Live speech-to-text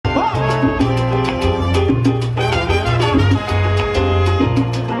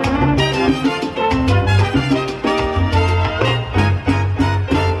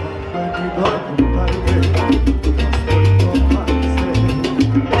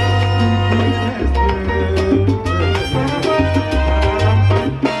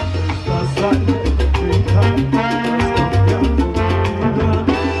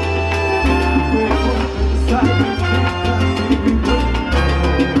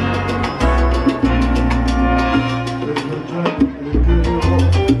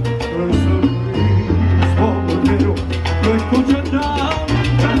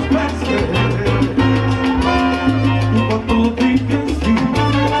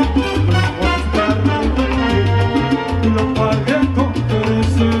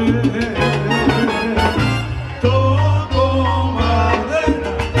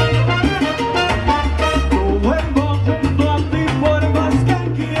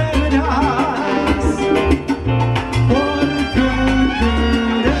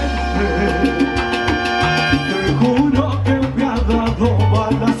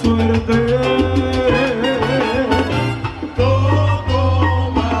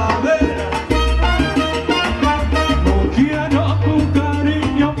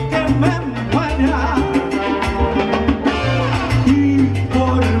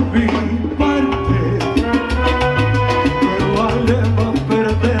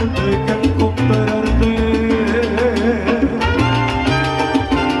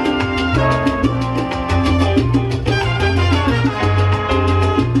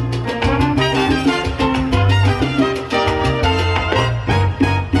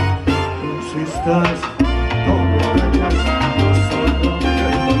estás, como bellas, no solo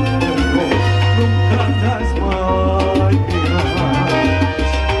tengo, nunca las mañanas.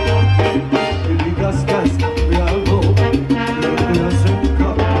 Y digas que has cambiado, que te has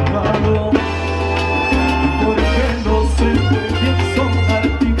encamado, porque no sé de quién son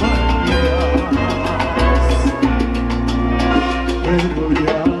altimañas. Pero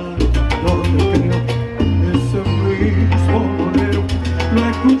ya no te creo, ese mismo bolero lo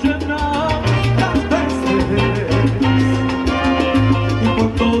escuché tantas veces. Y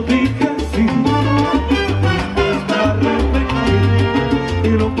cuando dije sí, después me arrepentí y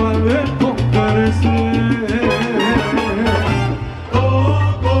lo pagué con carecer.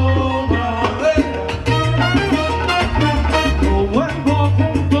 Toco madera, no vuelvo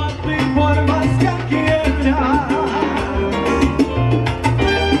junto a ti por más que quieras,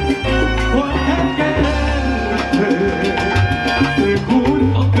 porque quererte te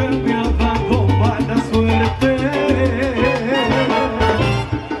juro que me ha dado mala suerte.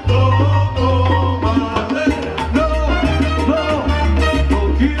 Toco madera, no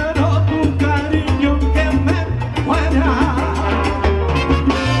quiero tu cariño que me muera.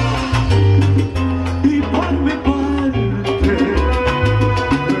 Y por mi parte,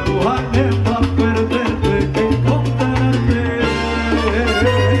 me vale más perderte que encontrarte.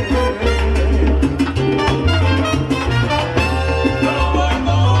 No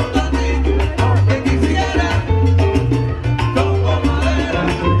vuelvo junto a ti, aunque quisiera. Toco madera.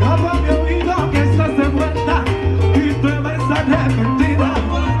 Llegaba a mi oído que estás de vuelta y te ves arrepentida. No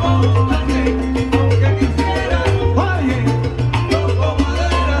vuelvo junto a ti, aunque quisiera. Oye, Toco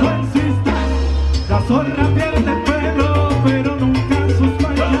madera. no insistas, la zorra pierde el pelo, pero nunca sus No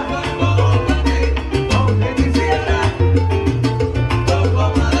mañas. vuelvo junto a ti, aunque quisiera. Toco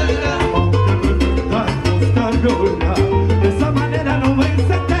madera. Aunque pretendas buscarme una, de esa manera no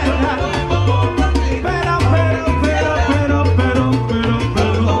vence tierra. No vuelvo junto a ti,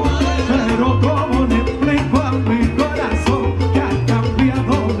 Pero, ¿cómo le explico a mi corazón que has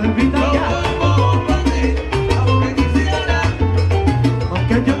cambiado de vida no ya? vuelvo junto a ti, aunque quisiera.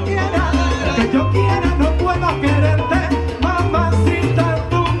 Aunque yo quiera, no puedo quererte, mamacita, a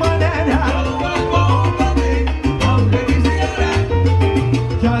tu manera. No vuelvo junto a ti, aunque quisiera.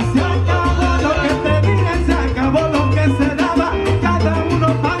 Ya se acabó lo que te dije, se acabó lo que se daba, cada uno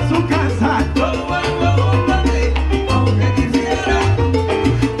pa' su casa. No vuelvo junto a ti, aunque quisiera.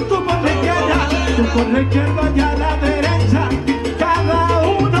 Tú por la izquierda y a la derecha, cada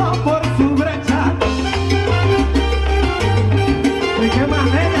uno por su brecha. ¿De qué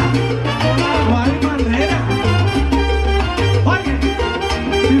manera? No hay manera. Oye,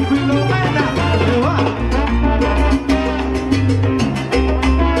 si Filomena te va.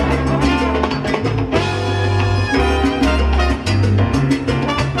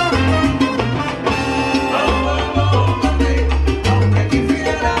 No vuelvo junto a ti, aunque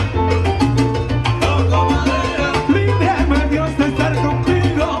quisiera. Toco madera. Líbrame Dios de estar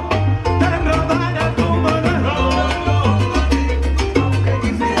contigo, de rodar a tu manera. No vuelvo junto a ti, aunque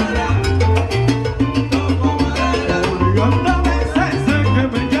quisiera. Toco madera.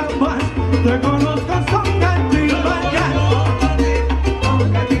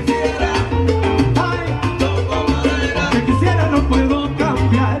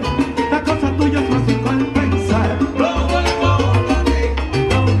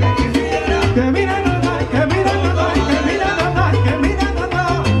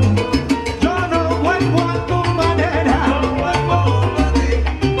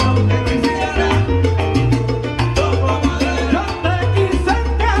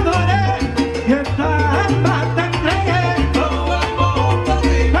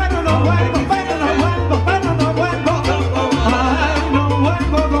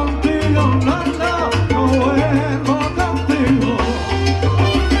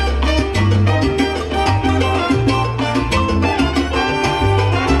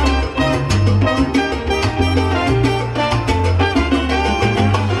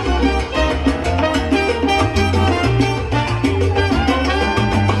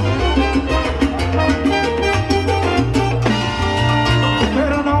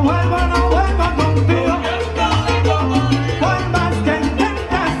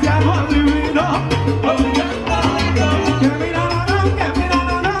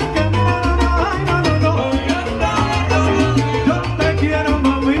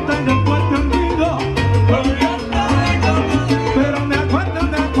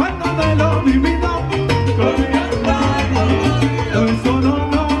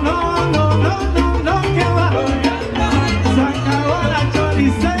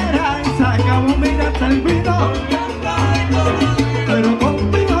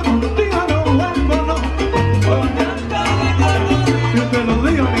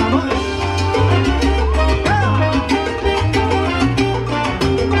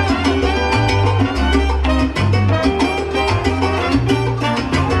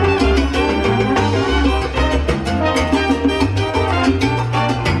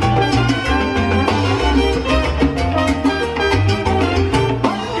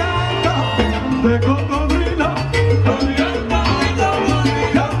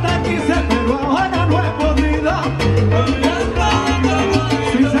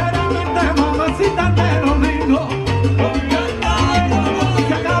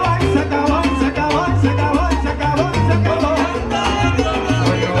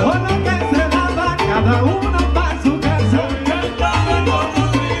 cada uno para su casa.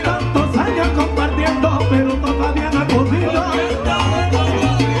 Tantos años compartiendo, pero todavía no he podido.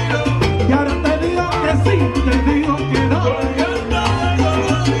 Y ahora te digo que sí, te digo que no.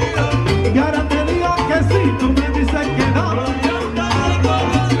 Y ahora te digo que sí, tú me dices que no.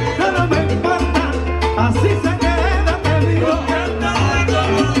 No me importa, así se queda, te digo.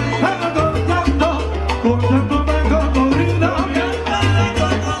 Pero contando vengo corrido.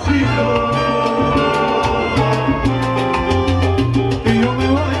 Y yo me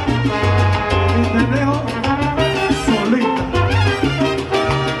voy y te dejo solita.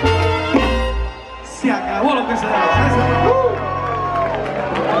 Se acabó lo que se daba.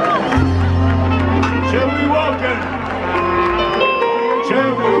 Chevy Walker.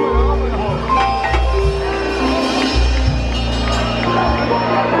 Chevy.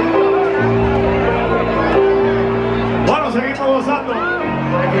 Bueno, seguimos gozando.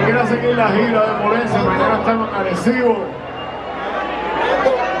 El que quiera seguir la gira de Mulenze, mañana estamos en Arecibo.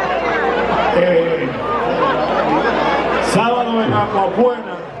 Sábado en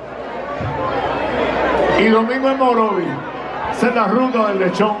Aguabuena. Y domingo en Morovi. Esa es la ruta del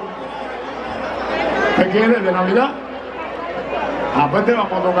lechón. ¿Qué quieres? ¿De Navidad? Ah, pues te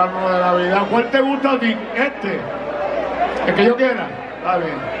vamos a tocar uno de Navidad. ¿Cuál te gusta a ti? Este. El que yo quiera. Está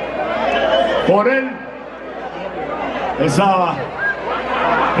bien. Por él. Esa.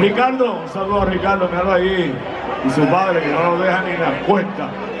 Ricardo, un saludo a Ricardo, míralo ahí. Y su padre, que no lo deja ni en la cuesta.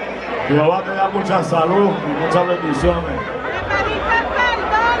 Jehová te da mucha salud y muchas bendiciones.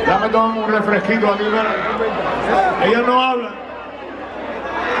 Dame tomar un refresquito aquí, ¿verdad? Ellos no hablan.